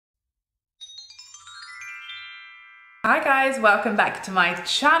Hi guys, welcome back to my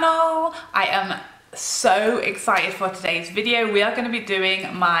channel. I am so excited for today's video. We are going to be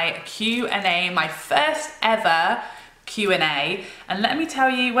doing my Q&A, my first ever Q&A. And let me tell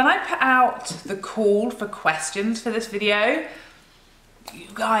you, when I put out the call for questions for this video, you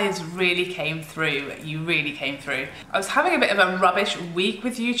guys really came through. You really came through. I was having a bit of a rubbish week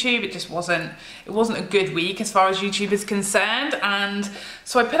with YouTube. It wasn't a good week as far as YouTube is concerned. And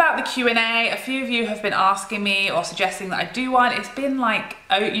so I put out the Q&A. A few of you have been asking me or suggesting that I do one. It's been like,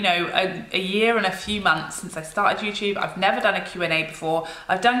 a year and a few months since I started YouTube. I've never done a Q&A before.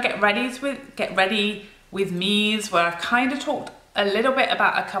 I've done Get Ready with Me's, where I've kind of talked a little bit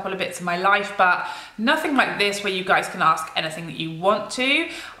about a couple of bits of my life, but nothing like this where you guys can ask anything that you want to.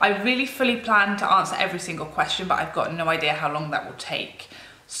 I really fully plan to answer every single question, but I've got no idea how long that will take.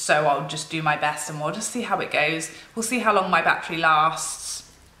 So I'll just do my best and we'll just see how it goes. We'll see how long my battery lasts.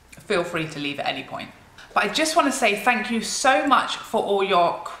 Feel free to leave at any point. But I just want to say thank you so much for all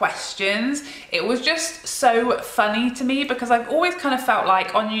your questions. It was just so funny to me because I've always kind of felt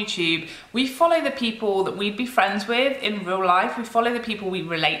like on YouTube, we follow the people that we'd be friends with in real life. We follow the people we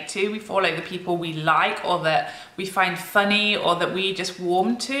relate to. We follow the people we like or that we find funny or that we just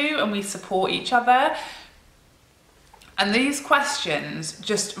warm to, and we support each other. And these questions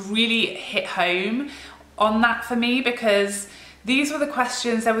just really hit home on that for me, because these were the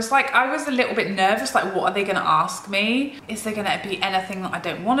questions. I was a little bit nervous, like what are they gonna ask me? Is there gonna be anything that I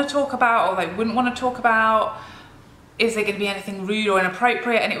don't wanna talk about or they wouldn't wanna talk about? Is there gonna be anything rude or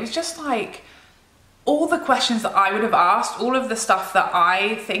inappropriate? And it was just like, all the questions that I would have asked, all of the stuff that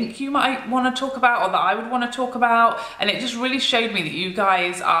I think you might wanna talk about or that I would wanna talk about. And it just really showed me that you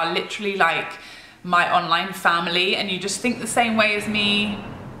guys are literally like my online family and you just think the same way as me.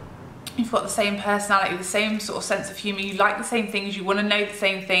 You've got the same personality, the same sort of sense of humour, you like the same things, you want to know the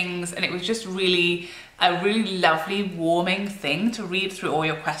same things, and it was just really a really lovely, warming thing to read through all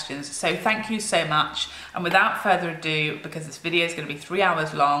your questions. So thank you so much. And without further ado, because this video is going to be 3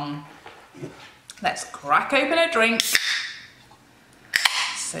 hours long, let's crack open a drink.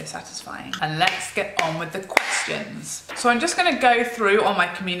 So satisfying. And let's get on with the questions. So I'm just going to go through on my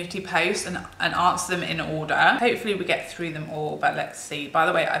community post and answer them in order. Hopefully we get through them all, but let's see. By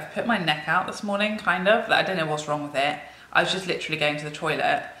the way, I've put my neck out this morning, kind of. I don't know what's wrong with it. I was just literally going to the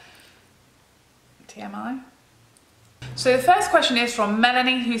toilet. TMI. So the first question is from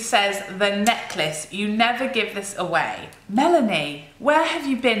Melanie, who says, the necklace, you never give this away. Melanie, where have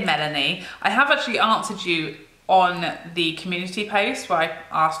you been, Melanie? I have actually answered you on the community post where I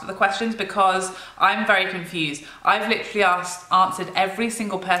asked the questions because I'm very confused. I've literally answered every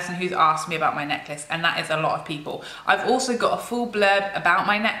single person who's asked me about my necklace, and that is a lot of people. I've also got a full blurb about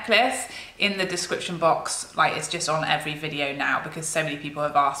my necklace in the description box, like it's just on every video now because so many people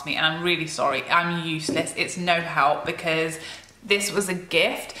have asked me, and I'm really sorry. I'm useless. It's no help because this was a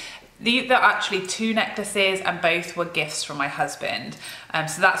gift. These are actually 2 necklaces and both were gifts from my husband.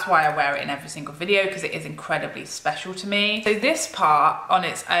 So that's why I wear it in every single video, because it is incredibly special to me. So this part on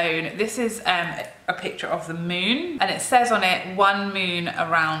its own, this is a picture of the moon, and it says on it, 1 moon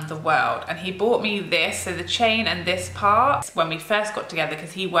around the world. And he bought me this, so the chain and this part, when we first got together,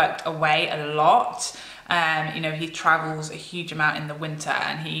 because he worked away a lot. He travels a huge amount in the winter,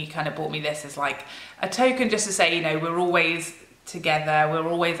 and he kind of bought me this as like a token just to say, we're always together, we're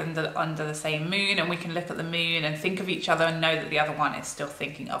always under the same moon, and we can look at the moon and think of each other and know that the other one is still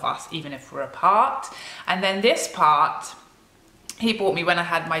thinking of us even if we're apart. And then this part he bought me when I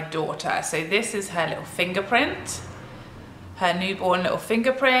had my daughter. So this is her little fingerprint, her newborn little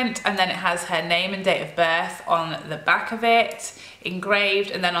fingerprint, and then it has her name and date of birth on the back of it engraved,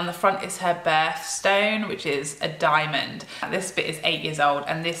 and then on the front is her birthstone, which is a diamond. This bit is 8 years old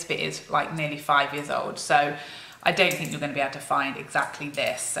and this bit is like nearly 5 years old, so I don't think you're going to be able to find exactly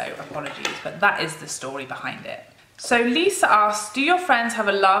this, so apologies, but that is the story behind it. So Lisa asks, do your friends have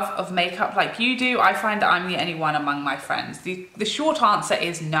a love of makeup like you do? I find that I'm the only one among my friends. The short answer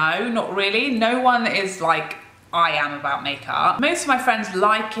is no, not really. No one is like I am about makeup. Most of my friends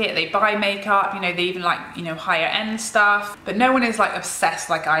like it, they buy makeup, they even like, higher end stuff, but no one is like obsessed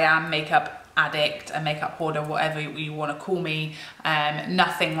like I am, makeup addict, a makeup hoarder, whatever you want to call me.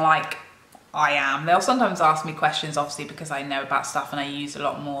 Nothing like I am. They'll sometimes ask me questions, obviously, because I know about stuff and I use a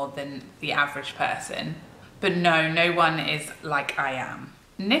lot more than the average person. But no one is like I am.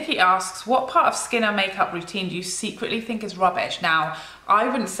 Nikki asks, what part of skin or makeup routine do you secretly think is rubbish? Now, I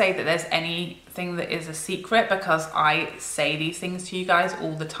wouldn't say that there's anything that is a secret because I say these things to you guys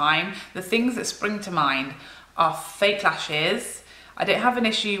all the time. The things that spring to mind are fake lashes. I don't have an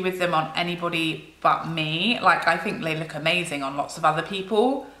issue with them on anybody but me. Like, I think they look amazing on lots of other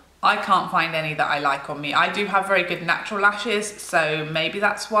people. I can't find any that I like on me. I do have very good natural lashes, so maybe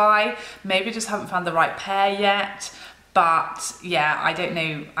that's why. Maybe I just haven't found the right pair yet. But yeah, I don't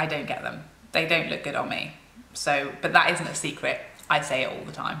know, I don't get them. They don't look good on me. So, but that isn't a secret. I say it all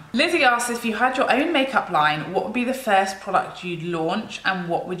the time. Lizzie asks, if you had your own makeup line, what would be the first product you'd launch and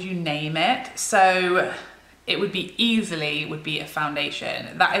what would you name it? So it would be a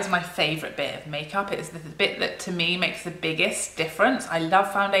foundation. That is my favorite bit of makeup. It's the bit that to me makes the biggest difference. I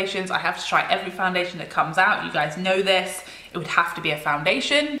love foundations. I have to try every foundation that comes out. You guys know this. It would have to be a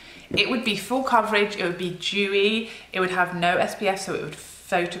foundation. It would be full coverage. It would be dewy. It would have no SPF, so it would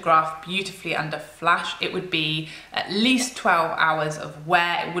photograph beautifully under flash. It would be at least 12 hours of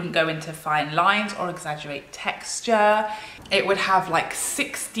wear. It wouldn't go into fine lines or exaggerate texture. It would have like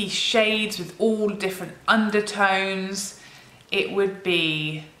 60 shades with all different undertones. It would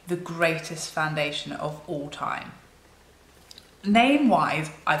be the greatest foundation of all time. Name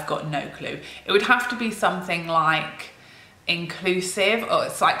wise, I've got no clue. It would have to be something like inclusive, or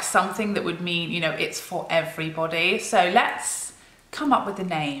it's like something that would mean, you know, it's for everybody. So let's come up with a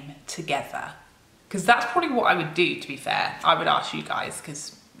name together, because that's probably what I would do, to be fair. I would ask you guys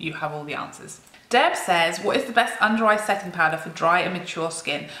because you have all the answers. Deb says, what is the best under eye setting powder for dry and mature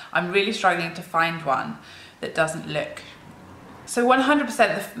skin? I'm really struggling to find one that doesn't look. So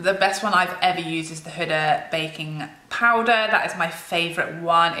 100% the best one I've ever used is the Huda baking powder. That is my favorite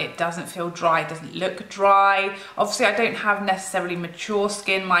one. It doesn't feel dry, it doesn't look dry. Obviously I don't have necessarily mature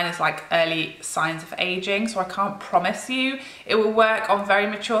skin. Mine is like early signs of aging, so I can't promise you it will work on very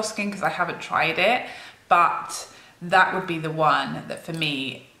mature skin because I haven't tried it, but that would be the one that for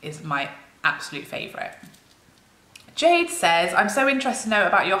me is my absolute favorite. Jade says, I'm so interested to know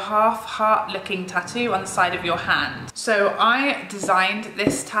about your half heart looking tattoo on the side of your hand. So I designed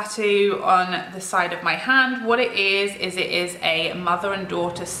this tattoo on the side of my hand. What it is a mother and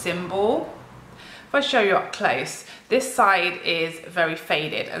daughter symbol. If I show you up close, this side is very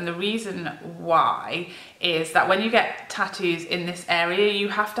faded, and the reason why is that when you get tattoos in this area, you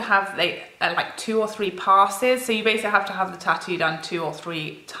have to have like 2 or 3 passes. So you basically have to have the tattoo done 2 or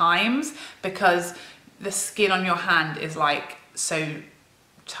 3 times because the skin on your hand is like so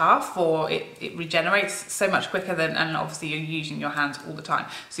tough, or it regenerates so much quicker than, and obviously you're using your hands all the time.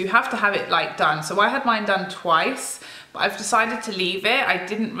 So you have to have it like done. So I had mine done twice, but I've decided to leave it. I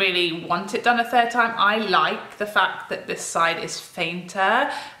didn't really want it done a 3rd time. I like the fact that this side is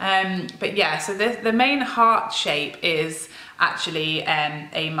fainter. But yeah, so the main heart shape is actually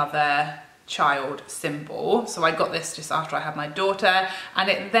a mother-child symbol. So I got this just after I had my daughter, and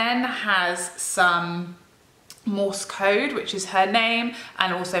it then has some Morse code, which is her name,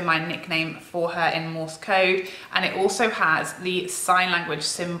 and also my nickname for her in Morse code, and it also has the sign language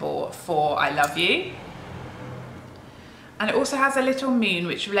symbol for I love you. And it also has a little moon,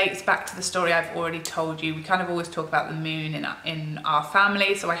 which relates back to the story I've already told you. We kind of always talk about the moon in our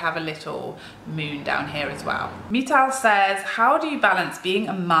family, so I have a little moon down here as well. Mital says, how do you balance being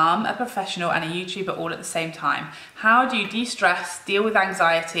a mum, a professional, and a YouTuber all at the same time? How do you de-stress, deal with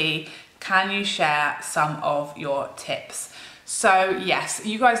anxiety? Can you share some of your tips? So yes,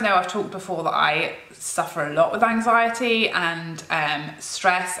 you guys know I've talked before that I suffer a lot with anxiety and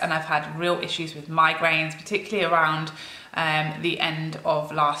stress, and I've had real issues with migraines, particularly around the end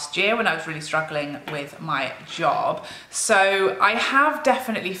of last year when I was really struggling with my job. So I have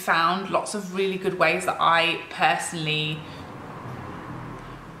definitely found lots of really good ways that I personally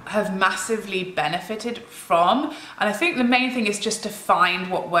have massively benefited from, and I think the main thing is just to find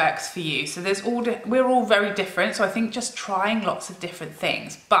what works for you. So we're all very different, so I think just trying lots of different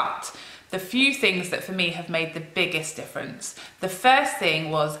things. But the few things that for me have made the biggest difference. The first thing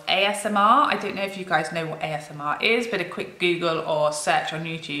was ASMR. I don't know if you guys know what ASMR is, but a quick Google or search on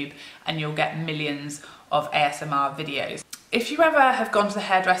YouTube and you'll get millions of ASMR videos. If you ever have gone to the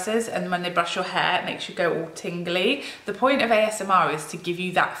hairdressers and when they brush your hair, it makes you go all tingly. The point of ASMR is to give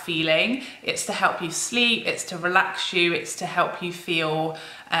you that feeling. It's to help you sleep, it's to relax you, it's to help you feel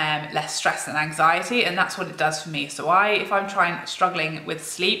less stress and anxiety, and that's what it does for me. So if I'm struggling with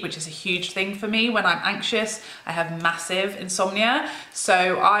sleep, which is a huge thing for me when I'm anxious, I have massive insomnia,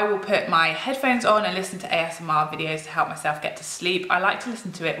 so I will put my headphones on and listen to ASMR videos to help myself get to sleep. I like to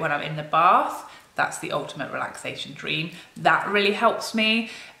listen to it when I'm in the bath. That's the ultimate relaxation dream. That really helps me.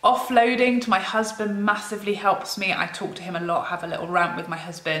 Offloading to my husband massively helps me. I talk to him a lot, have a little rant with my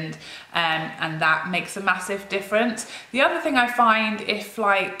husband, and that makes a massive difference. The other thing I find, if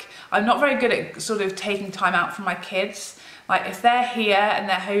I'm not very good at sort of taking time out from my kids. Like if they're here and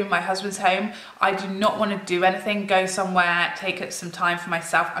they're home, my husband's home, I do not want to do anything, go somewhere, take some time for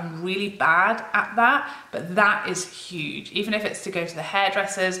myself. I'm really bad at that, but that is huge. Even if it's to go to the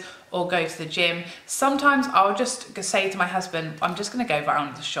hairdressers or go to the gym, sometimes I'll just say to my husband, I'm just going to go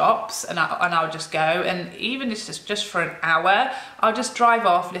around the shops and I'll just go, and even if it's just for an hour, I'll just drive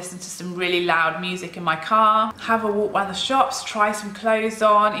off, listen to some really loud music in my car, have a walk around the shops, try some clothes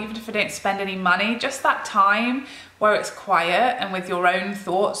on, even if I don't spend any money, just that time where it's quiet and with your own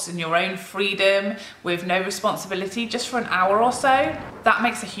thoughts and your own freedom, with no responsibility, just for an hour or so, that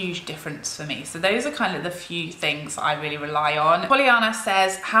makes a huge difference for me. So those are kind of the few things I really rely on. Pollyanna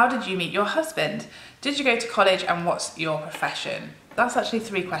says, how did you meet your husband? Did you go to college and what's your profession? That's actually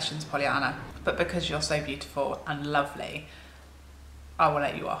 3 questions, Pollyanna, but because you're so beautiful and lovely, I will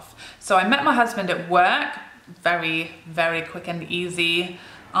let you off. So I met my husband at work, very, very quick and easy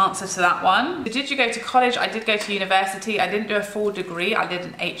answer to that one. Did you go to college? I did go to university. I didn't do a full degree. I did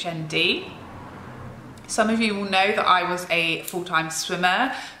an HND. Some of you will know that I was a full-time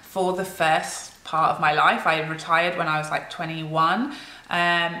swimmer for the first part of my life. I retired when I was like 21,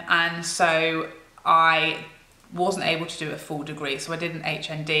 and so I wasn't able to do a full degree. So I did an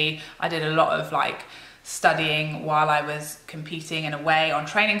HND. I did a lot of like studying while I was competing and away on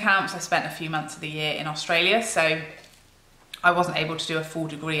training camps. I spent a few months of the year in Australia, so I wasn't able to do a full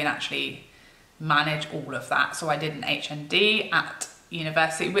degree and actually manage all of that. So I did an HND at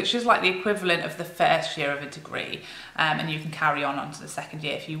university, which is like the equivalent of the first year of a degree. And you can carry on to the second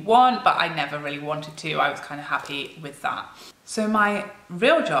year if you want, but I never really wanted to. I was kind of happy with that. So my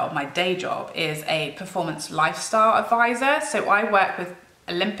real job, my day job, is a performance lifestyle advisor. So I work with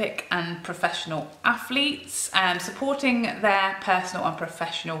Olympic and professional athletes, supporting their personal and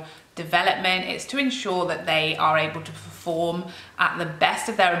professional development. It's to ensure that they are able to perform at the best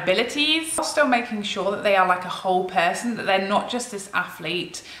of their abilities, while still making sure that they are like a whole person, that they're not just this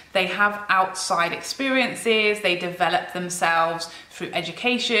athlete. They have outside experiences, they develop themselves through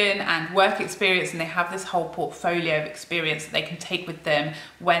education and work experience, and they have this whole portfolio of experience that they can take with them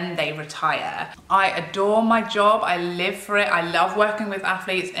when they retire. I adore my job, I live for it, I love working with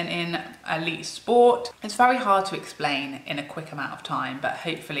athletes and in elite sport. It's very hard to explain in a quick amount of time, but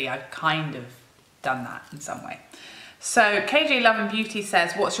hopefully I've kind of done that in some way. So KJ Love and Beauty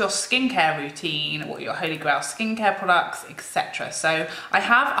says, what's your skincare routine? What are your holy grail skincare products, etc.? So I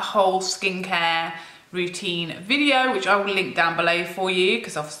have a whole skincare routine video, which I will link down below for you,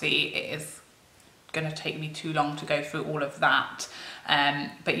 because obviously it is going to take me too long to go through all of that.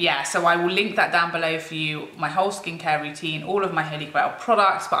 But yeah, so I will link that down below for you, my whole skincare routine, all of my holy grail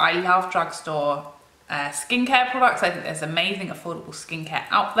products. But I love drugstore skincare products. I think there's amazing affordable skincare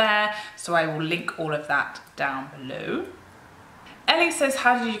out there, so I will link all of that down below. Ellie says,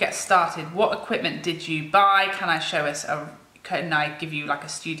 how did you get started? What equipment did you buy? Can I give you like a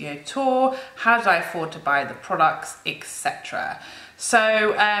studio tour? How did I afford to buy the products, etc.? So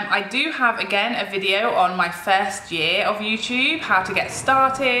I do have again a video on my first year of YouTube, how to get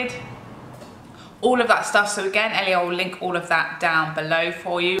started, all of that stuff. So again, Ellie, I will link all of that down below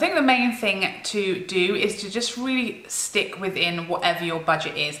for you. I think the main thing to do is to just really stick within whatever your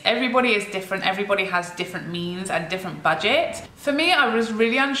budget is. Everybody is different, everybody has different means and different budget. For me, I was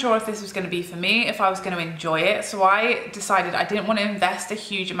really unsure if this was going to be for me, if I was going to enjoy it. So I decided I didn't want to invest a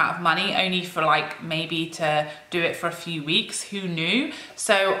huge amount of money, only for like maybe to do it for a few weeks, who knew?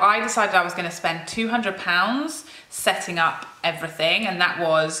 So I decided I was going to spend £200 setting up everything, and that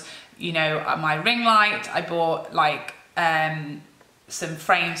was, you know, my ring light. I bought like some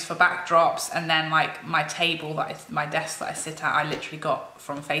frames for backdrops, and then like my table my desk that I sit at, I literally got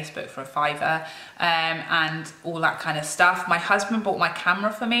from Facebook for a £5, and all that kind of stuff. My husband bought my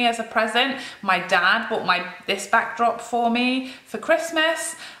camera for me as a present. My dad bought this backdrop for me for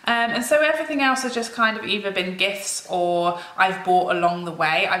Christmas, and so everything else has just kind of either been gifts or I've bought along the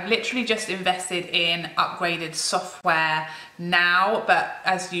way. I've literally just invested in upgraded software now, but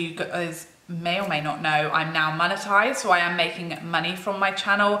as you guys may or may not know, I'm now monetized, so I am making money from my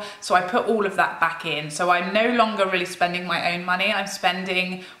channel. So I put all of that back in. So I'm no longer really spending my own money. I'm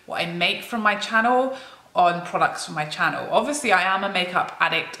spending what I make from my channel on products from my channel. Obviously, I am a makeup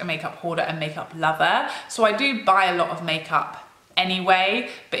addict, a makeup hoarder, and makeup lover. So I do buy a lot of makeup anyway,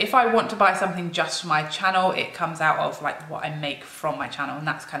 but if I want to buy something just for my channel, it comes out of like what I make from my channel, and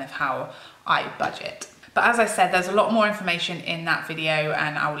that's kind of how I budget. But as I said, there's a lot more information in that video,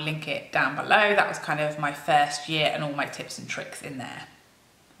 and I will link it down below. That was kind of my first year and all my tips and tricks in there.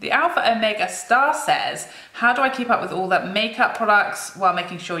 The Alpha Omega Star says, how do I keep up with all the makeup products while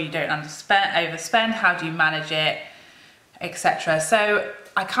making sure you don't overspend? How do you manage it, etc.? So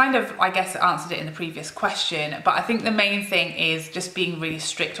I guess answered it in the previous question, but I think the main thing is just being really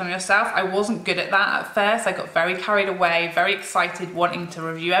strict on yourself. I wasn't good at that at first. I got very carried away, very excited, wanting to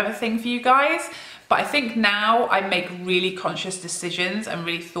review everything for you guys. But I think now I make really conscious decisions and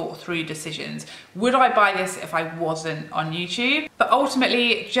really thought through decisions. Would I buy this if I wasn't on YouTube? But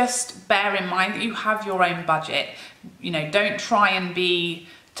ultimately, just bear in mind that you have your own budget. You know, don't try and be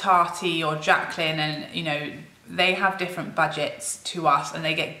Tati or Jacqueline, and you know, they have different budgets to us and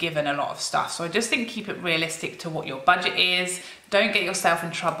they get given a lot of stuff. So I just think keep it realistic to what your budget is. Don't get yourself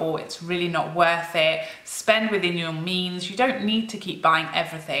in trouble. It's really not worth it. Spend within your means. You don't need to keep buying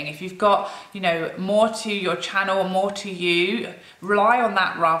everything. If you've got, you know, more to your channel, more to you, rely on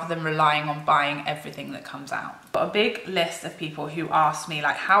that rather than relying on buying everything that comes out. Got a big list of people who asked me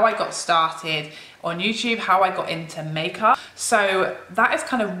like how I got started on YouTube, how I got into makeup. So that is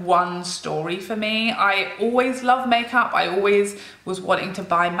kind of one story for me. I always loved makeup. I always was wanting to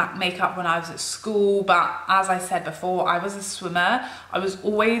buy MAC makeup when I was at school, but as I said before, I was a swimmer. I was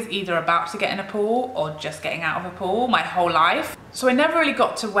always either about to get in a pool or just getting out of a pool my whole life. So I never really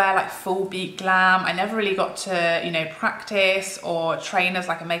got to wear like full beat glam. I never really got to, you know, practice or train as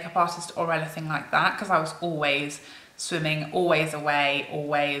like a makeup artist or anything like that, because I was always swimming, always away,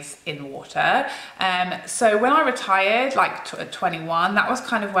 always in water. So when I retired, like at 21, that was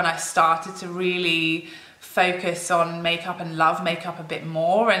kind of when I started to really focus on makeup and love makeup a bit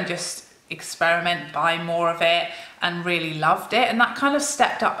more and just experiment, buy more of it, and really loved it. And that kind of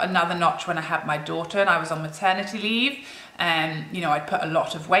stepped up another notch when I had my daughter and I was on maternity leave. You know, I put a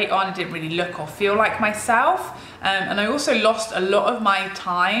lot of weight on, I didn't really look or feel like myself. And I also lost a lot of my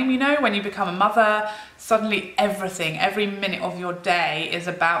time. You know, when you become a mother, suddenly everything, every minute of your day is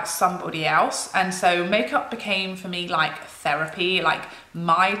about somebody else. And so makeup became for me like therapy, like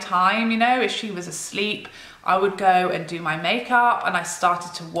my time. You know, if she was asleep, I would go and do my makeup, and I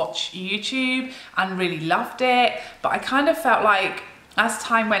started to watch YouTube and really loved it. But I kind of felt like as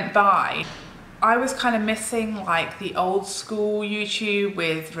time went by, I was kind of missing like the old school YouTube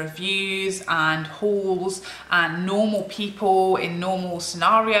with reviews and hauls and normal people in normal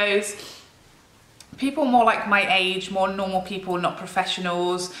scenarios. People more like my age, more normal people, not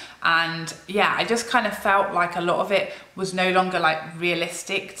professionals. And yeah, I just kind of felt like a lot of it was no longer like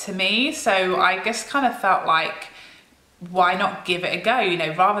realistic to me. So I just kind of felt like, why not give it a go? You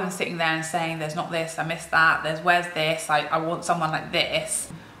know, rather than sitting there and saying, there's not this, I missed that, there's where's this, I want someone like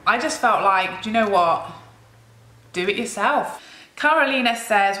this. I just felt like, do you know what? Do it yourself. Carolina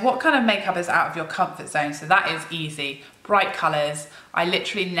says, what kind of makeup is out of your comfort zone? So that is easy. Bright colours. I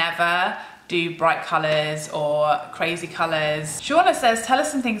literally never do bright colours or crazy colours. Shauna says, tell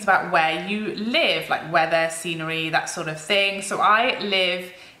us some things about where you live, like weather, scenery, that sort of thing. So I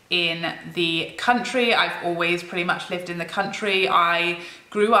live in the country. I've always pretty much lived in the country. I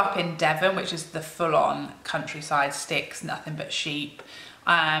grew up in Devon, which is the full-on countryside, sticks, nothing but sheep.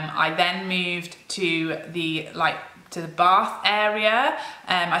 I then moved to the Bath area.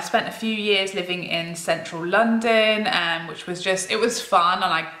 I spent a few years living in central London, which was just, it was fun,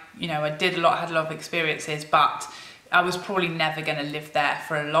 and I had a lot of experiences, but I was probably never going to live there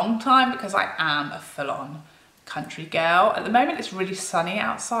for a long time because I am a full-on country girl. At the moment it's really sunny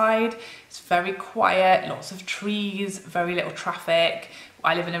outside, it's very quiet, lots of trees, very little traffic.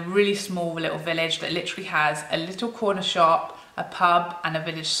 I live in a really small little village that literally has a little corner shop, a pub and a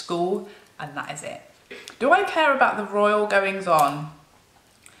village school, and that is it. Do I care about the royal goings on?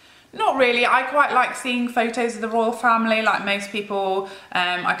 Not really. I quite like seeing photos of the royal family like most people.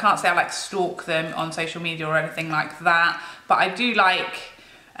 I can't say I like stalk them on social media or anything like that, but I do like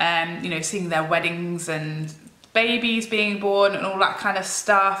seeing their weddings and babies being born and all that kind of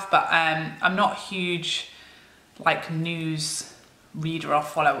stuff, but I'm not a huge like news reader or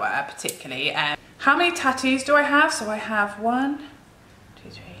follower particularly. How many tattoos do I have? So I have 1, 2,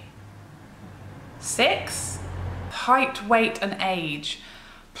 3, 6. Height, weight and age.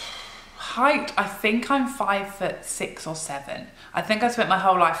 Height, I think I'm 5'6" or 7. I think I spent my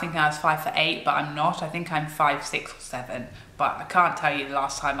whole life thinking I was 5'8", but I'm not. I think I'm 5'6" or 7, but I can't tell you the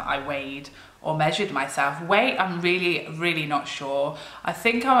last time I weighed or measured myself. Weight, I'm really not sure. I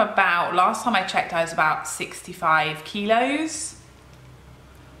think I'm about, last time I checked, I was about 65 kilos,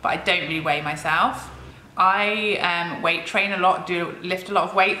 but I don't really weigh myself. I weight train a lot, lift a lot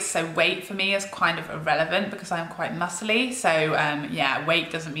of weights, so weight for me is kind of irrelevant because I'm quite muscly. So yeah, weight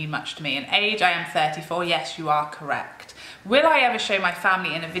doesn't mean much to me. And age, I am 34. Yes, you are correct. Will I ever show my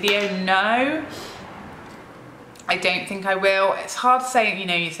family in a video? No, I don't think I will. It's hard to say,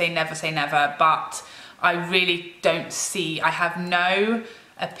 you say never say never, but I really don't see, I have no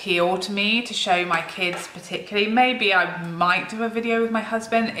appeal to me to show my kids particularly. Maybe I might do a video with my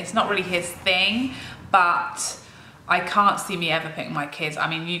husband. It's not really his thing, but I can't see me ever picking my kids. I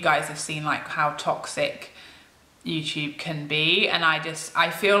mean, you guys have seen like how toxic YouTube can be, and I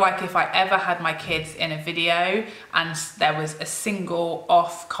feel like if I ever had my kids in a video and there was a single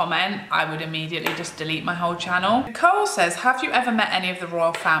off comment, I would immediately just delete my whole channel. Nicole says, have you ever met any of the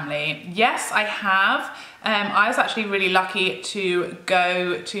royal family? Yes, I have. I was actually really lucky to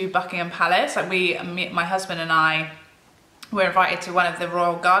go to Buckingham Palace. Like my husband and I were invited to one of the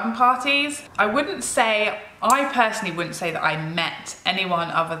royal garden parties. I personally wouldn't say that I met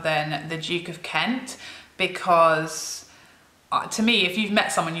anyone other than the Duke of Kent, because to me, if you've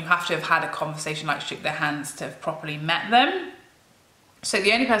met someone, you have to have had a conversation, like shook their hands to have properly met them. So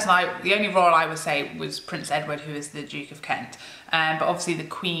the only royal I would say was Prince Edward, who is the Duke of Kent. But obviously the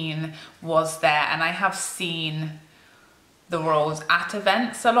Queen was there, and I have seen the royals at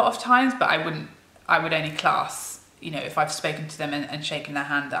events a lot of times, but I would only class, you know, if I've spoken to them and shaken their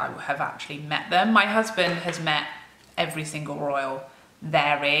hand, that I have actually met them. My husband has met every single royal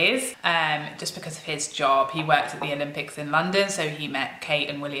there is, just because of his job. He works at the Olympics in London, so he met Kate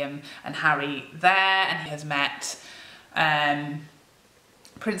and William and Harry there, and he has met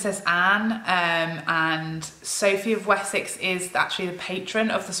Princess Anne, and Sophie of Wessex is actually the patron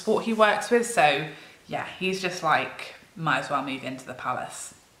of the sport he works with, so yeah, he's just like, might as well move into the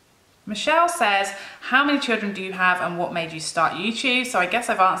palace. Michelle says, how many children do you have and what made you start YouTube? So I guess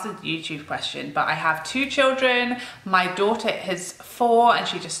I've answered the YouTube question, but I have 2 children. My daughter is 4 and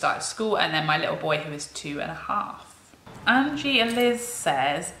she just started school, and then my little boy who is 2.5. Angie Liz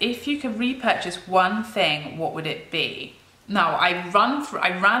says, if you could repurchase one thing, what would it be? Now, I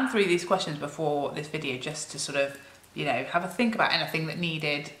ran through these questions before this video just to sort of, you know, have a think about anything that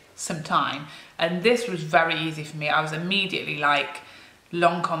needed some time. And this was very easy for me. I was immediately like,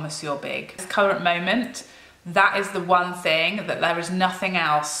 Lancome Monsieur Big. This current moment, that is the one thing that there is nothing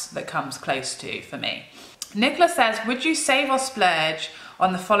else that comes close to for me. Nicola says, would you save or splurge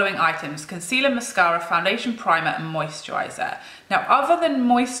on the following items: concealer, mascara, foundation, primer, and moisturizer? Now, other than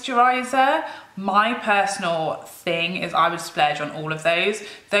moisturizer, my personal thing is I would splurge on all of those.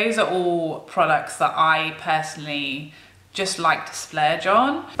 Those are all products that I personally just like to splurge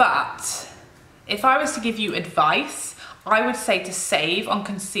on. But if I was to give you advice, I would say to save on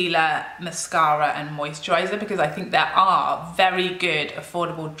concealer, mascara, and moisturizer, because I think there are very good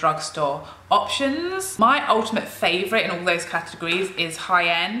affordable drugstore options. My ultimate favorite in all those categories is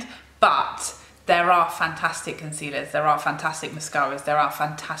high-end, but there are fantastic concealers, there are fantastic mascaras, there are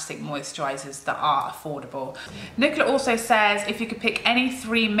fantastic moisturizers that are affordable. Nicola also says, if you could pick any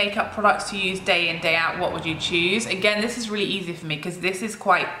 3 makeup products to use day in, day out, what would you choose? Again, this is really easy for me because this is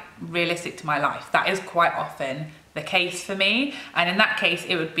quite realistic to my life. That is quite often the case for me, and in that case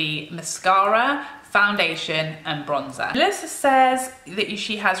it would be mascara, foundation, and bronzer. Melissa says that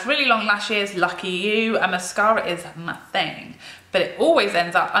she has really long lashes, lucky you. A mascara is my thing, but it always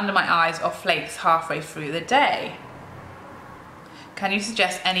ends up under my eyes or flakes halfway through the day. Can you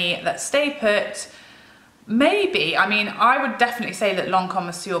suggest any that stay put? Maybe. I mean, I would definitely say that Lancome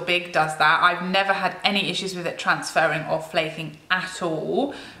Monsieur Big does that. I've never had any issues with it transferring or flaking at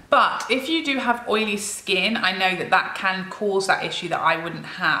all. But if you do have oily skin, I know that that can cause that issue that I wouldn't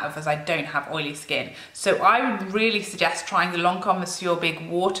have, as I don't have oily skin. So I would really suggest trying the Lancome Monsieur Big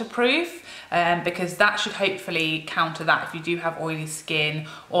waterproof, because that should hopefully counter that if you do have oily skin,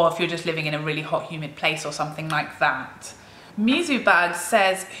 or if you're just living in a really hot, humid place or something like that. Mizubad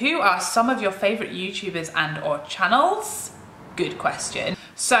says, who are some of your favorite YouTubers and or channels? Good question.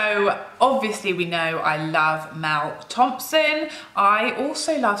 So obviously we know I love Mel Thompson. I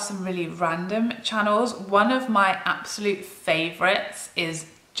also love some really random channels. One of my absolute favorites is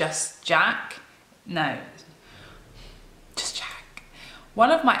Just Jack. No, Just Jack. One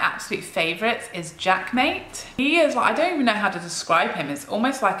of my absolute favorites is Jackmate. He is like, I don't even know how to describe him. It's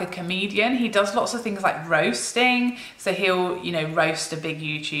almost like a comedian. He does lots of things like roasting. So he'll, you know, roast a big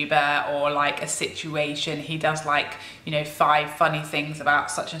YouTuber or like a situation. He does like, you know, 5 funny things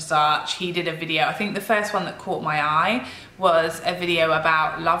about such and such. He did a video, I think the first one that caught my eye was a video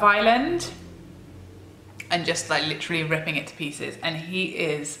about Love Island and just like literally ripping it to pieces. And he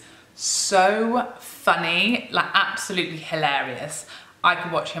is so funny, like absolutely hilarious. I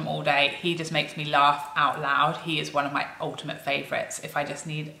could watch him all day. He just makes me laugh out loud. He is one of my ultimate favorites if I just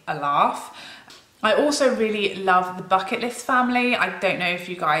need a laugh. I also really love the Bucket List family. I don't know if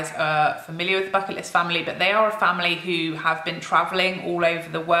you guys are familiar with the Bucket List family, but they are a family who have been traveling all over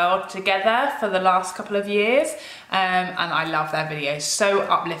the world together for the last couple of years. And I love their videos. So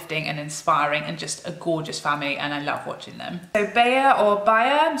uplifting and inspiring and just a gorgeous family, and I love watching them. So Bea or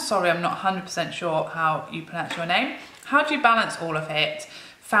Bayer, sorry, I'm not 100% sure how you pronounce your name. How do you balance all of it?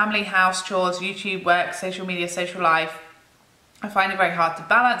 Family, house, chores, YouTube, work, social media, social life. I find it very hard to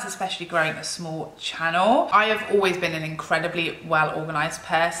balance, especially growing a small channel. I have always been an incredibly well-organized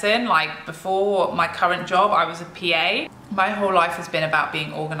person. Like before my current job, I was a PA. My whole life has been about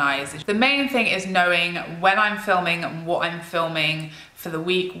being organized. The main thing is knowing when I'm filming and what I'm filming for the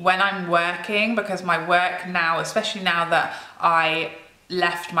week, when I'm working, because my work now, especially now that I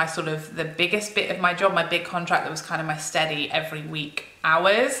left my sort of the biggest bit of my job, my big contract that was kind of my steady every week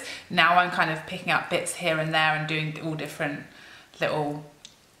hours. Now I'm kind of picking up bits here and there and doing all different little,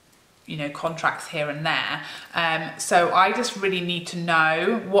 you know, contracts here and there. So I just really need to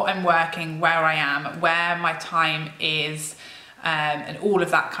know what I'm working, where I am, where my time is, and all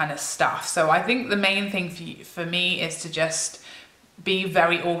of that kind of stuff. So I think the main thing for me is to just be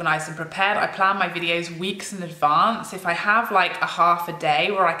very organized and prepared. I plan my videos weeks in advance. If I have like a half a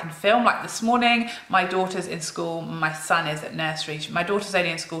day where I can film, like this morning, my daughter's in school, my son is at nursery. My daughter's only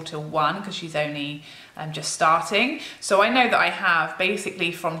in school till 1 because she's only just starting. So I know that I have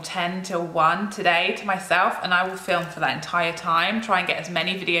basically from 10 till 1 today to myself, and I will film for that entire time, try and get as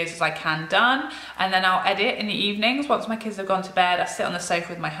many videos as I can done, and then I'll edit in the evenings. Once my kids have gone to bed, I sit on the sofa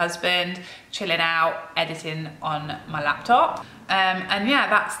with my husband, chilling out, editing on my laptop. And yeah,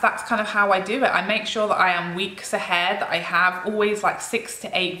 that's kind of how I do it. I make sure that I am weeks ahead, that I have always like 6 to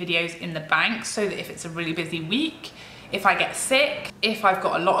 8 videos in the bank, so that if it's a really busy week, if I get sick, if I've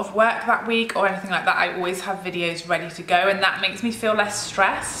got a lot of work that week or anything like that, I always have videos ready to go, and that makes me feel less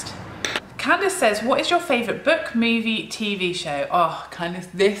stressed. Candice says, what is your favorite book, movie, TV show? Oh,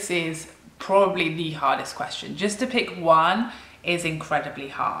 Candice, this is probably the hardest question. Just to pick one is incredibly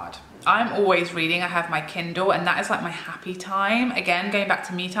hard. I'm always reading. I have my Kindle, and that is like my happy time. Again, going back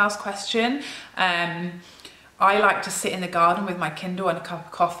to Mital's question, I like to sit in the garden with my Kindle and a cup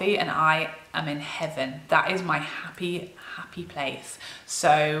of coffee, and I am in heaven. That is my happy place.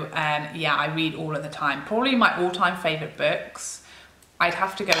 So yeah, I read all of the time. Probably my all-time favorite books, I'd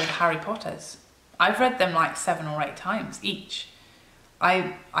have to go with Harry Potter's. I've read them like 7 or 8 times each.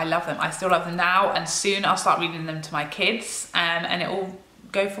 I love them. I still love them now, and soon I'll start reading them to my kids, and it will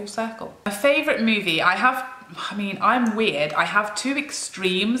go full circle. My favorite movie, I'm weird. I have 2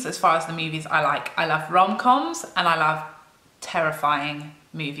 extremes as far as the movies I like. I love rom-coms, and I love terrifying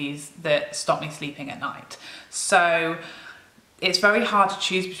movies that stop me sleeping at night. So it's very hard to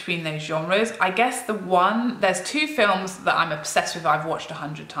choose between those genres. I guess there's 2 films that I'm obsessed with, I've watched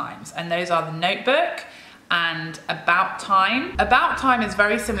 100 times, and those are The Notebook and About Time. About Time is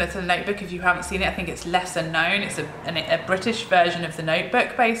very similar to The Notebook. If you haven't seen it, I think it's lesser known. It's a British version of The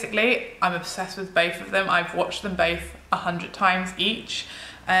Notebook, basically. I'm obsessed with both of them. I've watched them both 100 times each.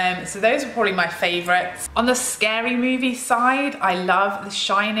 So those are probably my favorites. On the scary movie side, I love The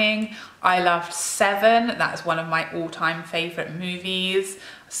Shining. I loved Seven. That's one of my all-time favorite movies.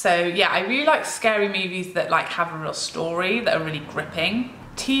 So yeah, I really like scary movies that like have a real story, that are really gripping.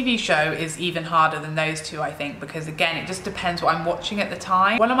 TV show is even harder than those 2, I think, because again, it just depends what I'm watching at the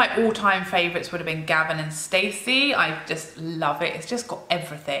time. One of my all-time favorites would have been Gavin and Stacey. I just love it. It's just got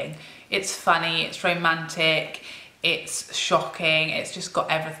everything. It's funny, it's romantic, it's shocking, it's just got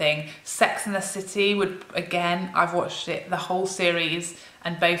everything. Sex and the City would, again, I've watched it, the whole series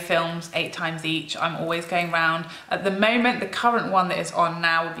and both films 8 times each. I'm always going round. At the moment, the current one that is on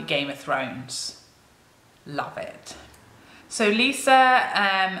now would be Game of Thrones. Love it. So Lisa,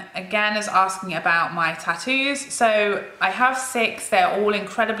 again, is asking about my tattoos. So I have 6, they're all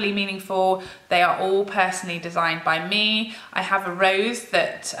incredibly meaningful. They are all personally designed by me. I have a rose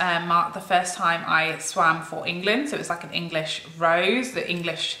that marked the first time I swam for England. So it was like an English rose, the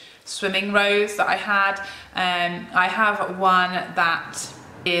English swimming rose that I had. I have one that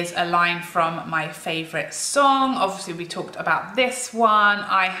is a line from my favorite song. Obviously we talked about this one.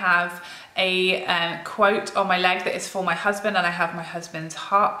 I have a quote on my leg that is for my husband, and I have my husband's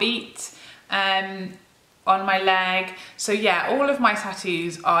heartbeat on my leg. So yeah, all of my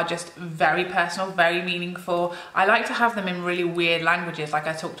tattoos are just very personal, very meaningful. I like to have them in really weird languages, like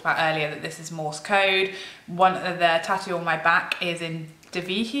I talked about earlier, that this is Morse code. One of the tattoo on my back is in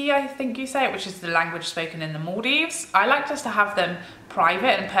Davihi, I think you say it, which is the language spoken in the Maldives. I like just to have them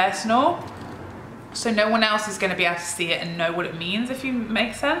private and personal, so no one else is going to be able to see it and know what it means, if you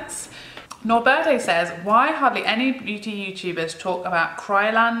make sense. Norberto says, why hardly any beauty YouTubers talk about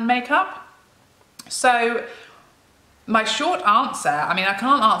Kryolan makeup? So my short answer, I mean, I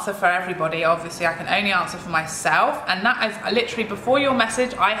can't answer for everybody, obviously, I can only answer for myself, and that is literally before your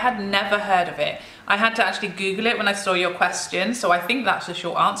message, I had never heard of it. I had to actually Google it when I saw your question, so I think that's the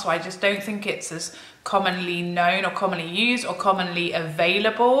short answer. I just don't think it's as commonly known or commonly used or commonly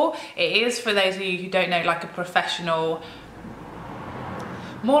available. It is, for those of you who don't know, like a professional,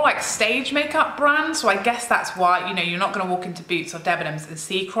 more like stage makeup brand, so I guess that's why, you know, you're not going to walk into Boots or Debenhams and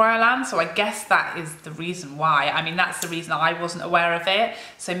see Cryolan, so I guess that is the reason why. I mean, that's the reason I wasn't aware of it,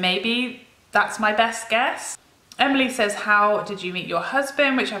 so maybe that's my best guess. Emily says, how did you meet your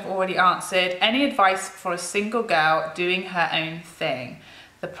husband? Which I've already answered. Any advice for a single girl doing her own thing?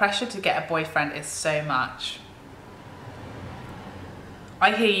 The pressure to get a boyfriend is so much.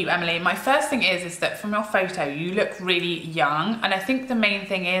 I hear you, Emily. My first thing is that from your photo, you look really young. And I think the main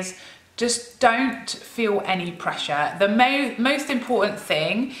thing is just don't feel any pressure. The most important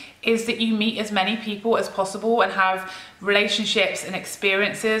thing is that you meet as many people as possible and have relationships and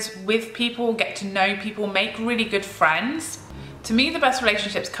experiences with people, get to know people, make really good friends. To me, the best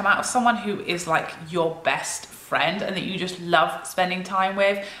relationships come out of someone who is like your best friend and that you just love spending time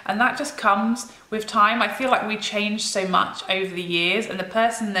with, and that just comes with time. I feel like we change so much over the years, and the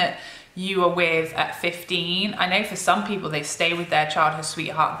person that you are with at 15, I know for some people they stay with their childhood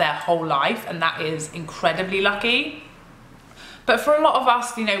sweetheart their whole life, and that is incredibly lucky. But for a lot of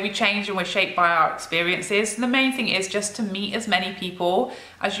us, you know, we change and we're shaped by our experiences. The main thing is just to meet as many people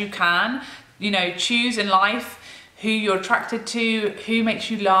as you can. You know, choose in life who you're attracted to, who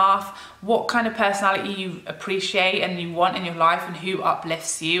makes you laugh, what kind of personality you appreciate and you want in your life, and who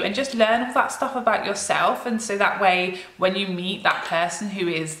uplifts you, and just learn all that stuff about yourself. And so that way, when you meet that person who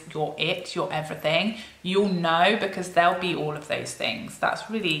is your it, your everything, you'll know, because they'll be all of those things. That's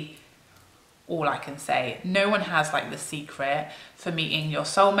really all I can say. No one has like the secret for meeting your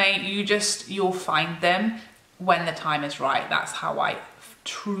soulmate. You'll find them when the time is right. That's how I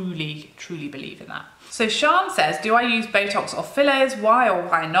truly believe in that. So Sean says, do I use Botox or fillers? Why or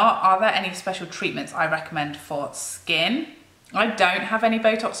why not? Are there any special treatments I recommend for skin? I don't have any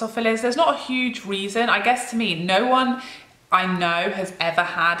Botox or fillers. There's not a huge reason. I guess to me, no one I know has ever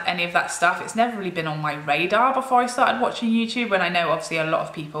had any of that stuff. It's never really been on my radar before I started watching YouTube, and I know obviously a lot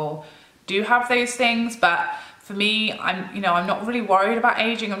of people do have those things, but for me, I'm not really worried about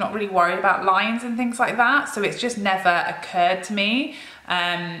aging. I'm not really worried about lines and things like that. So it's just never occurred to me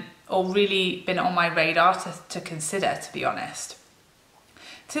or really been on my radar to consider, to be honest.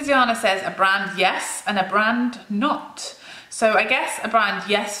 Tiziana says, a brand yes and a brand not. So I guess a brand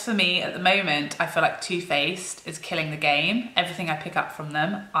yes for me at the moment, I feel like Too Faced is killing the game. Everything I pick up from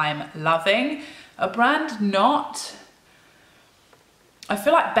them, I'm loving. A brand not, I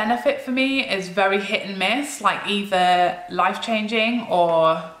feel like Benefit for me is very hit and miss, like either life-changing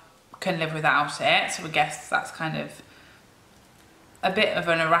or can live without it. So I guess that's kind of a bit of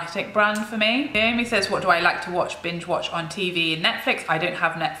an erratic brand for me. Naomi says, what do I like to binge watch on TV and Netflix? I don't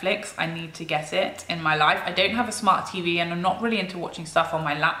have Netflix. I need to get it in my life. I don't have a smart TV, and I'm not really into watching stuff on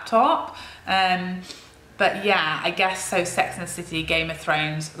my laptop. But yeah, I guess so. Sex and the City, Game of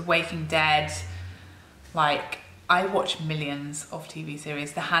Thrones, The Waking Dead, like I watch millions of TV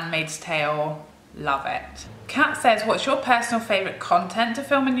series. The Handmaid's Tale, love it. Kat says, what's your personal favorite content to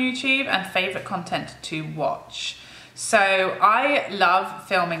film on YouTube and favorite content to watch? So I love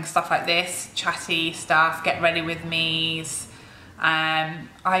filming stuff like this, chatty stuff, get ready with me's.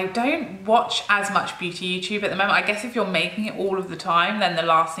 I don't watch as much beauty YouTube at the moment. I guess if you're making it all of the time, then the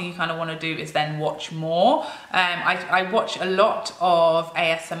last thing you kind of want to do is then watch more. I watch a lot of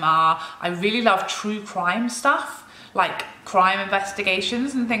ASMR. I really love true crime stuff, like crime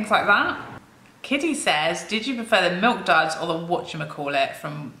investigations and things like that. Kitty says, did you prefer the Milk Duds or the whatchamacallit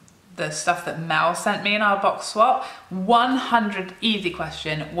from the stuff that Mel sent me in our box swap? 100 easy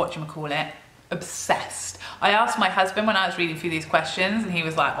question, whatchamacallit. Obsessed. I asked my husband when I was reading through these questions, and he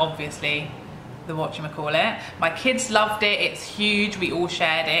was like, obviously the whatchamacallit. My kids loved it. It's huge. We all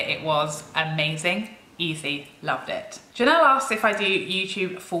shared it. It was amazing. Easy. Loved it. Janelle asks if I do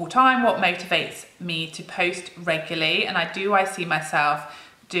YouTube full time, what motivates me to post regularly, and I see myself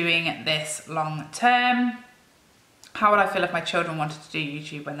doing this long term. How would I feel if my children wanted to do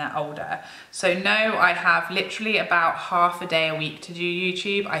YouTube when they're older? So no, I have literally about half a day a week to do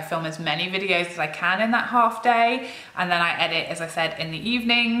YouTube. I film as many videos as I can in that half day, and then I edit, as I said, in the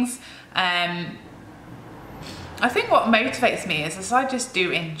evenings. I think what motivates me is I just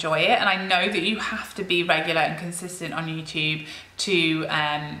do enjoy it, and I know that you have to be regular and consistent on YouTube to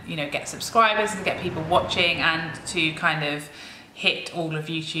you know, get subscribers and get people watching, and to kind of hit all of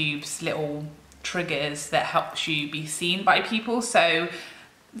YouTube's little triggers that helps you be seen by people. So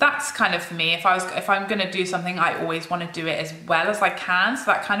that's kind of for me. If I'm going to do something, I always want to do it as well as I can. So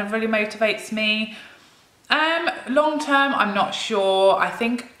that kind of really motivates me. Long term, I'm not sure. I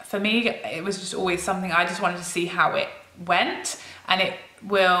think for me, it was just always something I just wanted to see how it went, and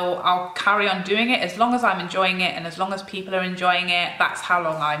I'll carry on doing it as long as I'm enjoying it and as long as people are enjoying it. That's how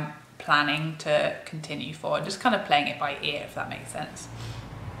long I'm planning to continue for. Just kind of playing it by ear, if that makes sense.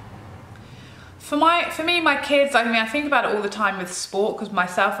 For me, my kids, I mean, I think about it all the time with sport, because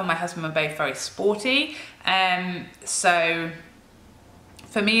myself and my husband are both very sporty. So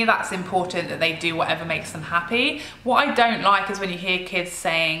for me, that's important that they do whatever makes them happy. What I don't like is when you hear kids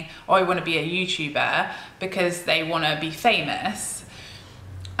saying, oh, I want to be a YouTuber because they want to be famous.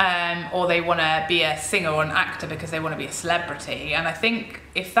 Or they want to be a singer or an actor because they want to be a celebrity. And I think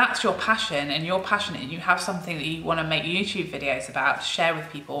if that's your passion and you're passionate and you have something that you want to make YouTube videos about to share with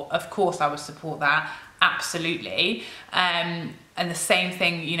people, of course I would support that, absolutely. And the same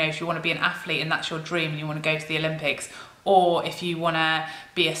thing, you know, if you want to be an athlete and that's your dream and you want to go to the Olympics, or if you want to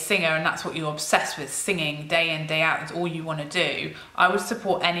be a singer and that's what you're obsessed with, singing day in, day out, that's all you want to do, I would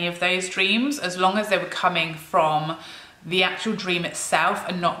support any of those dreams as long as they were coming from the actual dream itself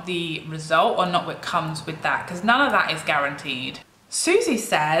and not the result, or not what comes with that, because none of that is guaranteed. Susie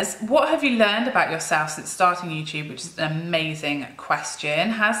says, what have you learned about yourself since starting YouTube? Which is an amazing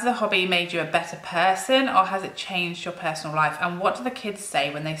question. Has the hobby made you a better person, or has it changed your personal life? And what do the kids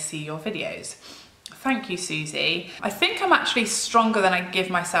say when they see your videos? Thank you, Susie. I think I'm actually stronger than I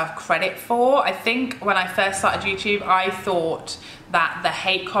give myself credit for. I think when I first started YouTube, I thought that the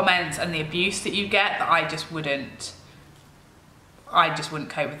hate comments and the abuse that you get, that I just wouldn't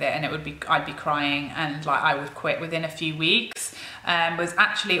cope with it, and I'd be crying, and like I would quit within a few weeks. Was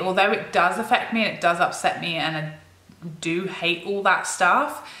actually, although it does affect me and it does upset me and I do hate all that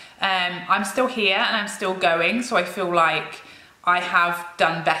stuff, I'm still here and I'm still going, so I feel like I have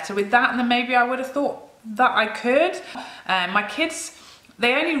done better with that than maybe I would have thought that I could. My kids,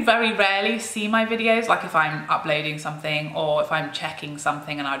 they only very rarely see my videos, like if I'm uploading something or if I'm checking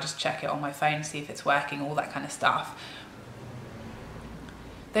something, and I'll just check it on my phone, see if it's working, all that kind of stuff.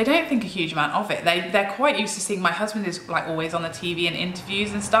 They don't think a huge amount of it. They're quite used to seeing my husband is like always on the TV and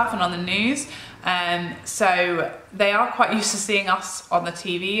interviews and stuff and on the news. So they are quite used to seeing us on the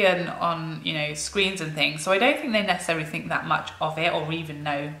TV and on, you know, screens and things. So I don't think they necessarily think that much of it or even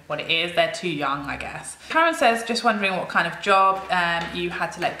know what it is. They're too young, I guess. Karen says, just wondering what kind of job you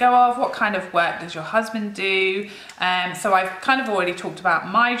had to let go of. What kind of work does your husband do? So I've kind of already talked about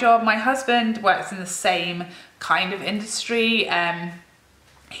my job. My husband works in the same kind of industry.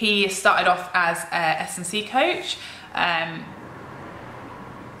 He started off as a S&C coach,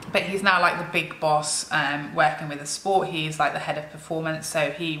 but he's now like the big boss, working with a sport. He's like the head of performance, so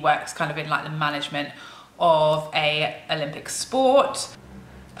he works kind of in like the management of a Olympic sport.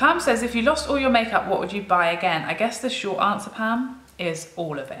 Pam says, if you lost all your makeup, what would you buy again? I guess the short answer, Pam, is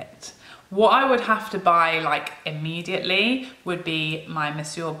all of it. What I would have to buy like immediately would be my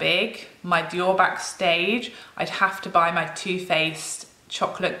Monsieur Big, my Dior Backstage. I'd have to buy my Too Faced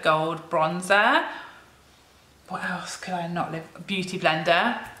chocolate gold bronzer. What else could I not live? Beauty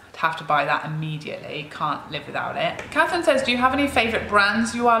blender. I'd have to buy that immediately. Can't live without it. Catherine says, do you have any favourite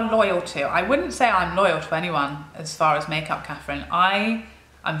brands you are loyal to? I wouldn't say I'm loyal to anyone as far as makeup, Catherine. I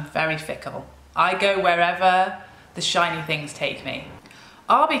am very fickle. I go wherever the shiny things take me.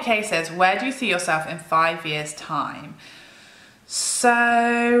 RBK says, where do you see yourself in 5 years' time?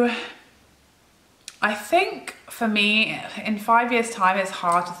 So I think for me, in 5 years' time, it's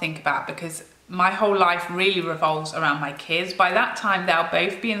hard to think about because my whole life really revolves around my kids. By that time, they'll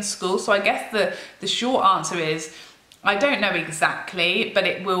both be in school. So I guess the short answer is, I don't know exactly, but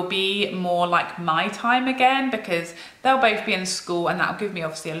it will be more like my time again because they'll both be in school, and that'll give me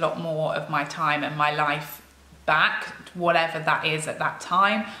obviously a lot more of my time and my life back, whatever that is at that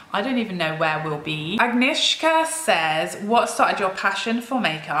time. I don't even know where we'll be. Agnieszka says, what started your passion for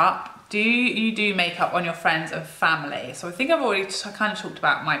makeup? Do you do makeup on your friends and family? So I think I've already kind of talked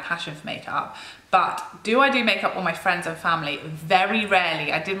about my passion for makeup, but do I do makeup on my friends and family? Very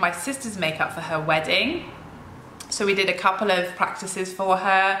rarely. I did my sister's makeup for her wedding. So we did a couple of practices for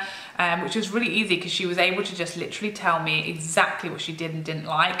her, which was really easy because she was able to just literally tell me exactly what she did and didn't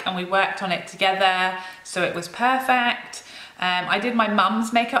like, and we worked on it together, so it was perfect. I did my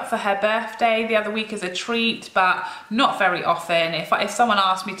mum's makeup for her birthday the other week as a treat, but not very often. If someone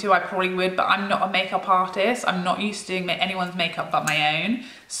asked me to, I probably would, but I'm not a makeup artist. I'm not used to doing anyone's makeup but my own,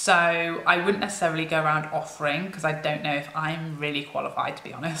 so I wouldn't necessarily go around offering because I don't know if I'm really qualified, to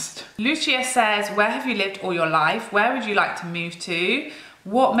be honest. Lucia says, where have you lived all your life? Where would you like to move to?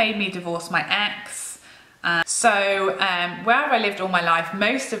 What made me divorce my ex? So where have I lived all my life?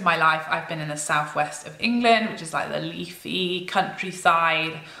 Most of my life I've been in the southwest of England, which is like the leafy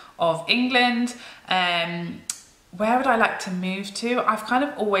countryside of England. Where would I like to move to? I've kind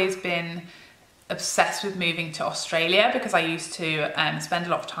of always been obsessed with moving to Australia because I used to spend a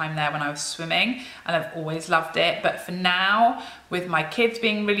lot of time there when I was swimming, and I've always loved it. But for now, with my kids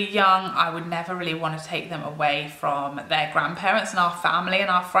being really young, I would never really want to take them away from their grandparents and our family and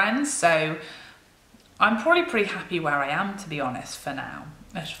our friends. So I'm probably pretty happy where I am, to be honest, for now,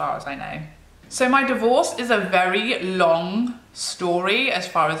 as far as I know. So my divorce is a very long story as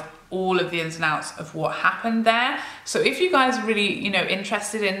far as all of the ins and outs of what happened there. So if you guys are really, you know,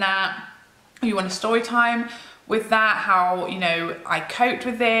 interested in that, you want a story time with that, how, you know, I coped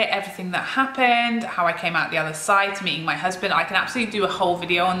with it, everything that happened, how I came out the other side to meeting my husband, I can absolutely do a whole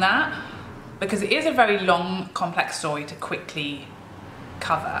video on that because it is a very long, complex story to quickly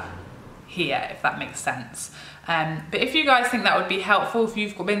cover here, if that makes sense. But if you guys think that would be helpful, if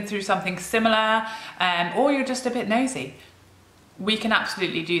you've been through something similar, or you're just a bit nosy, we can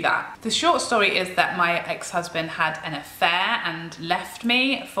absolutely do that. The short story is that my ex-husband had an affair and left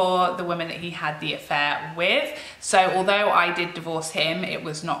me for the woman that he had the affair with. So although I did divorce him, it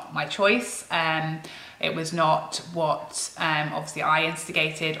was not my choice. It was not what obviously I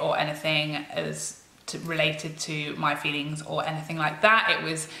instigated or anything as related to my feelings or anything like that. It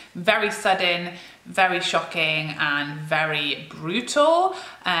was very sudden, very shocking, and very brutal.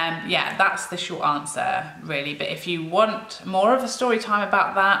 Yeah, that's the short answer really. But if you want more of a story time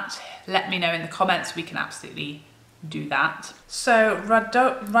about that, let me know in the comments. We can absolutely do that. So Radona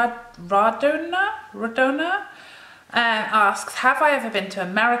asks, have I ever been to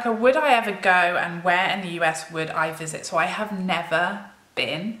America? Would I ever go, and where in the US would I visit? So I have never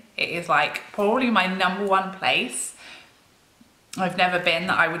been. It is like probably my #1 place I've never been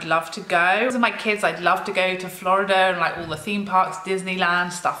that I would love to go. Because of my kids, I'd love to go to Florida and like all the theme parks,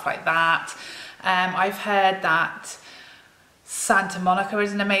 Disneyland, stuff like that. I've heard that Santa Monica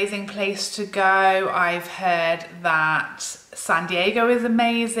is an amazing place to go. I've heard that San Diego is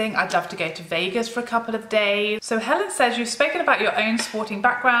amazing. I'd love to go to Vegas for a couple of days. So Helen says, you've spoken about your own sporting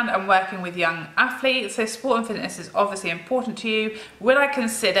background and working with young athletes. So sport and fitness is obviously important to you. Would I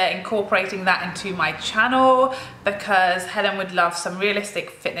consider incorporating that into my channel? Because Helen would love some realistic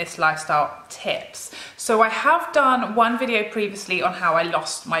fitness lifestyle tips. So I have done one video previously on how I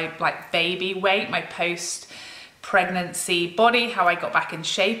lost my like baby weight, my post pregnancy body, how I got back in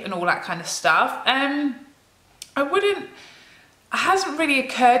shape and all that kind of stuff. It hasn't really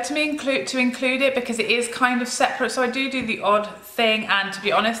occurred to me to include it because it is kind of separate. So I do the odd thing, and to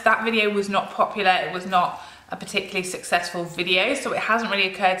be honest, that video was not popular. It was not a particularly successful video, so it hasn't really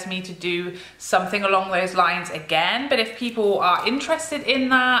occurred to me to do something along those lines again. But if people are interested in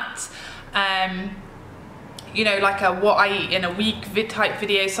that, you know, like a what I eat in a week type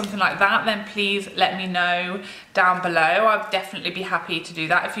video, something like that, then please let me know down below. I'd definitely be happy to do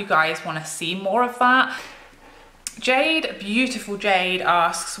that if you guys want to see more of that. Jade, beautiful Jade,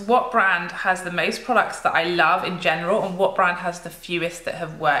 asks, what brand has the most products that I love in general, and what brand has the fewest that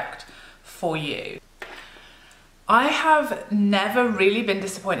have worked for you? I have never really been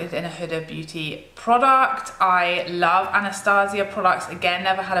disappointed in a Huda Beauty product. I love Anastasia products. Again,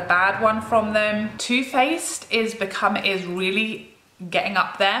 never had a bad one from them. Too Faced is really getting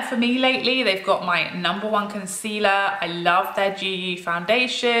up there for me lately. They've got my #1 concealer. I love their GU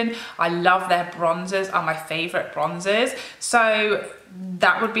foundation. I love their bronzers, are my favorite bronzers. So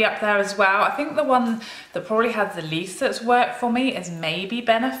that would be up there as well. I think the one that probably has the least that's worked for me is maybe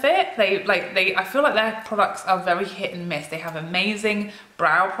Benefit. I feel like their products are very hit and miss. They have amazing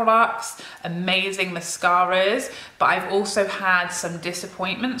brow products, amazing mascaras, but I've also had some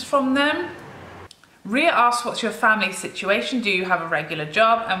disappointments from them. Ria asks, what's your family situation? Do you have a regular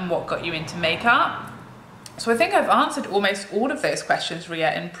job, and what got you into makeup? So I think I've answered almost all of those questions,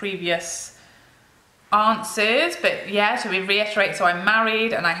 Ria, in previous answers, but yeah, to reiterate, so I'm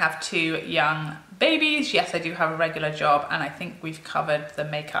married and I have 2 young babies. Yes, I do have a regular job, and I think we've covered the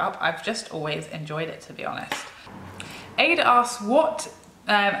makeup. I've just always enjoyed it, to be honest. Ada asks, what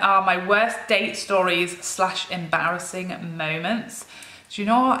are my worst date stories / embarrassing moments? Do you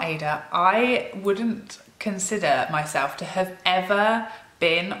know what, Ada? I wouldn't consider myself to have ever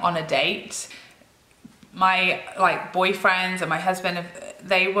been on a date. My boyfriends and my husband,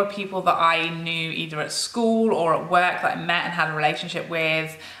 they were people that I knew either at school or at work that I met and had a relationship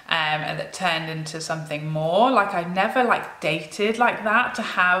with, and that turned into something more. Like, I've never dated like that to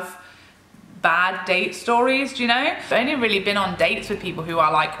have bad date stories, do you know? I've only really been on dates with people who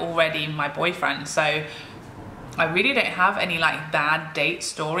are already my boyfriend, so I really don't have any like bad date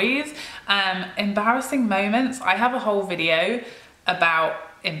stories. Embarrassing moments, I have a whole video about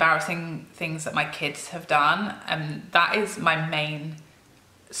embarrassing things that my kids have done, and that is my main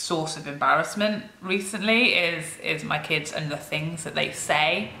source of embarrassment recently is my kids and the things that they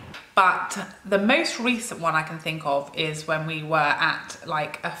say. But the most recent one I can think of is when we were at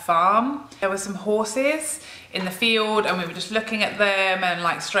like a farm. There were some horses in the field and we were just looking at them and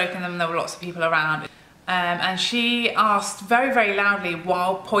like stroking them. There were lots of people around. And she asked very, very loudly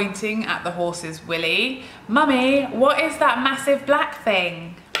while pointing at the horse's willy, "Mummy, what is that massive black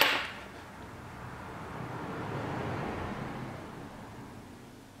thing?"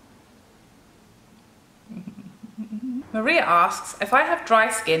 Maria asks, if I have dry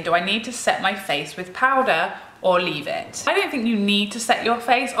skin, do I need to set my face with powder or leave it? I don't think you need to set your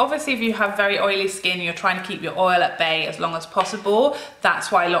face. Obviously, if you have very oily skin, you're trying to keep your oil at bay as long as possible.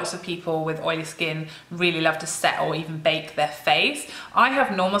 That's why lots of people with oily skin really love to set or even bake their face. I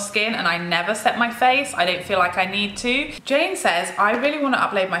have normal skin and I never set my face. I don't feel like I need to. Jane says, I really want to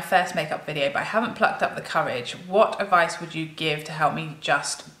upload my first makeup video, but I haven't plucked up the courage. What advice would you give to help me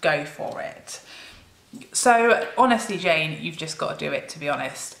just go for it? So honestly, Jane, you've just got to do it, to be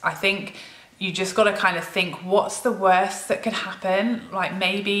honest. I think you just got to kind of think, what's the worst that could happen? Like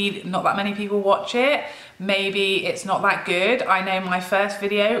maybe not that many people watch it. Maybe it's not that good. I know my first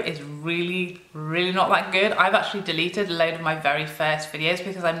video is really, really not that good. I've actually deleted a load of my very first videos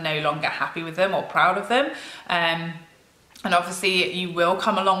because I'm no longer happy with them or proud of them. And obviously you will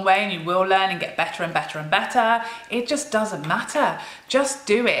come a long way and you will learn and get better and better and better. It just doesn't matter. Just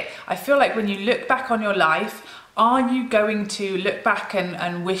do it. I feel like when you look back on your life, are you going to look back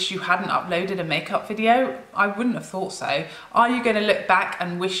and wish you hadn't uploaded a makeup video? I wouldn't have thought so. Are you going to look back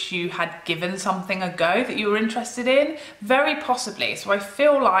and wish you had given something a go that you were interested in? Very possibly. So I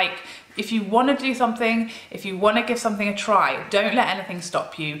feel like if you want to do something, if you want to give something a try, don't let anything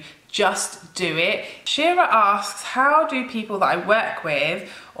stop you. Just do it. Shira asks, how do people that I work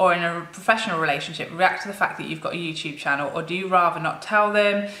with or in a professional relationship react to the fact that you've got a YouTube channel, or do you rather not tell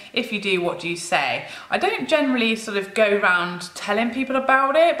them? If you do, what do you say? I don't generally sort of go around telling people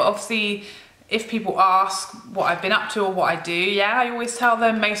about it, but obviously if people ask what I've been up to or what I do, yeah, I always tell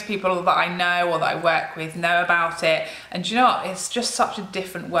them. Most people that I know or that I work with know about it. And do you know what? It's just such a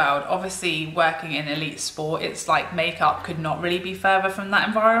different world. Obviously, working in elite sport, it's like makeup could not really be further from that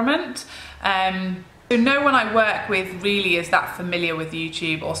environment. So no one I work with really is that familiar with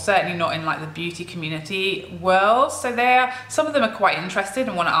YouTube, or certainly not in like the beauty community world. So some of them are quite interested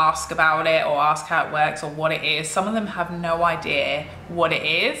and want to ask about it or ask how it works or what it is. Some of them have no idea what it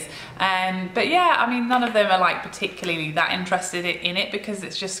is. But yeah, I mean, none of them are like particularly that interested in it because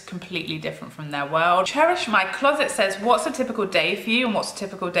it's just completely different from their world. Cherish My Closet says, what's a typical day for you and what's a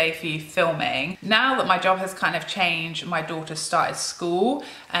typical day for you filming? Now that my job has kind of changed, my daughter started school,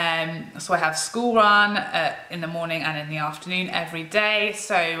 so I have school run in the morning and in the afternoon every day.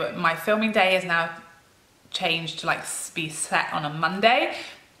 So my filming day is now changed to like be set on a Monday,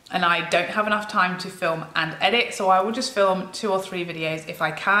 and I don't have enough time to film and edit, so I will just film 2 or 3 videos if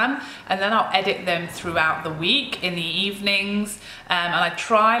I can, and then I'll edit them throughout the week in the evenings. And I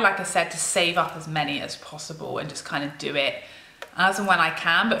try, like I said, to save up as many as possible and just kind of do it as and when I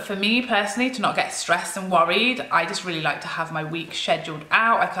can. But for me personally, to not get stressed and worried, I just really like to have my week scheduled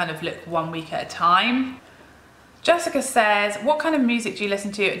out. I kind of look 1 week at a time. Jessica says, what kind of music do you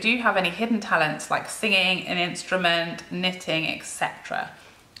listen to? Do you have any hidden talents like singing, an instrument, knitting, etc.?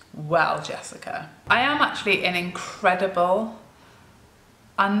 Well, Jessica, I am actually an incredible,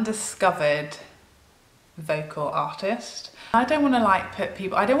 undiscovered vocal artist. I don't want to like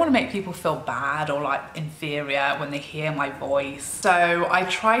I don't want to make people feel bad or like inferior when they hear my voice. So I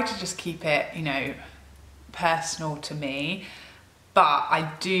try to just keep it, you know, personal to me, but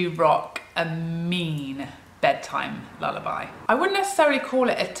I do rock a mean bedtime lullaby. I wouldn't necessarily call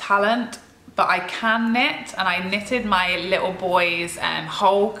it a talent, but I can knit, and I knitted my little boy's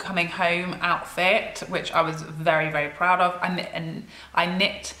whole coming home outfit, which I was very, very proud of. I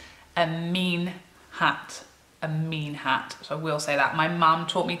knit a mean hat. A mean hat, so I will say that. My mum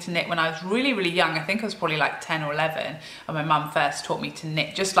taught me to knit when I was really, really young. I think I was probably like 10 or 11, and my mum first taught me to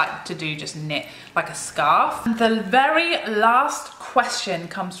knit, just knit like a scarf. And the very last question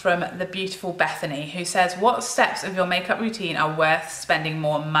comes from the beautiful Bethany, who says, what steps of your makeup routine are worth spending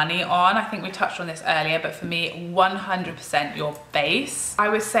more money on? I think we touched on this earlier, but for me, 100% your base. I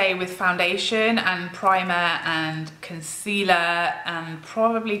would say with foundation and primer and concealer and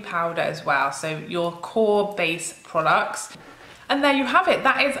probably powder as well. So your core base products. And there you have it.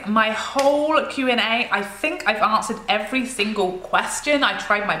 That is my whole Q&A. I think I've answered every single question. I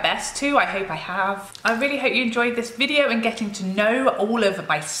tried my best to. I hope I have. I really hope you enjoyed this video and getting to know all of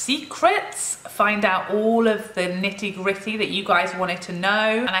my secrets, find out all of the nitty-gritty that you guys wanted to know.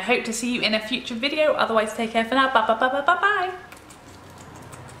 And I hope to see you in a future video. Otherwise, take care for now. Bye, bye, bye, bye, bye, bye.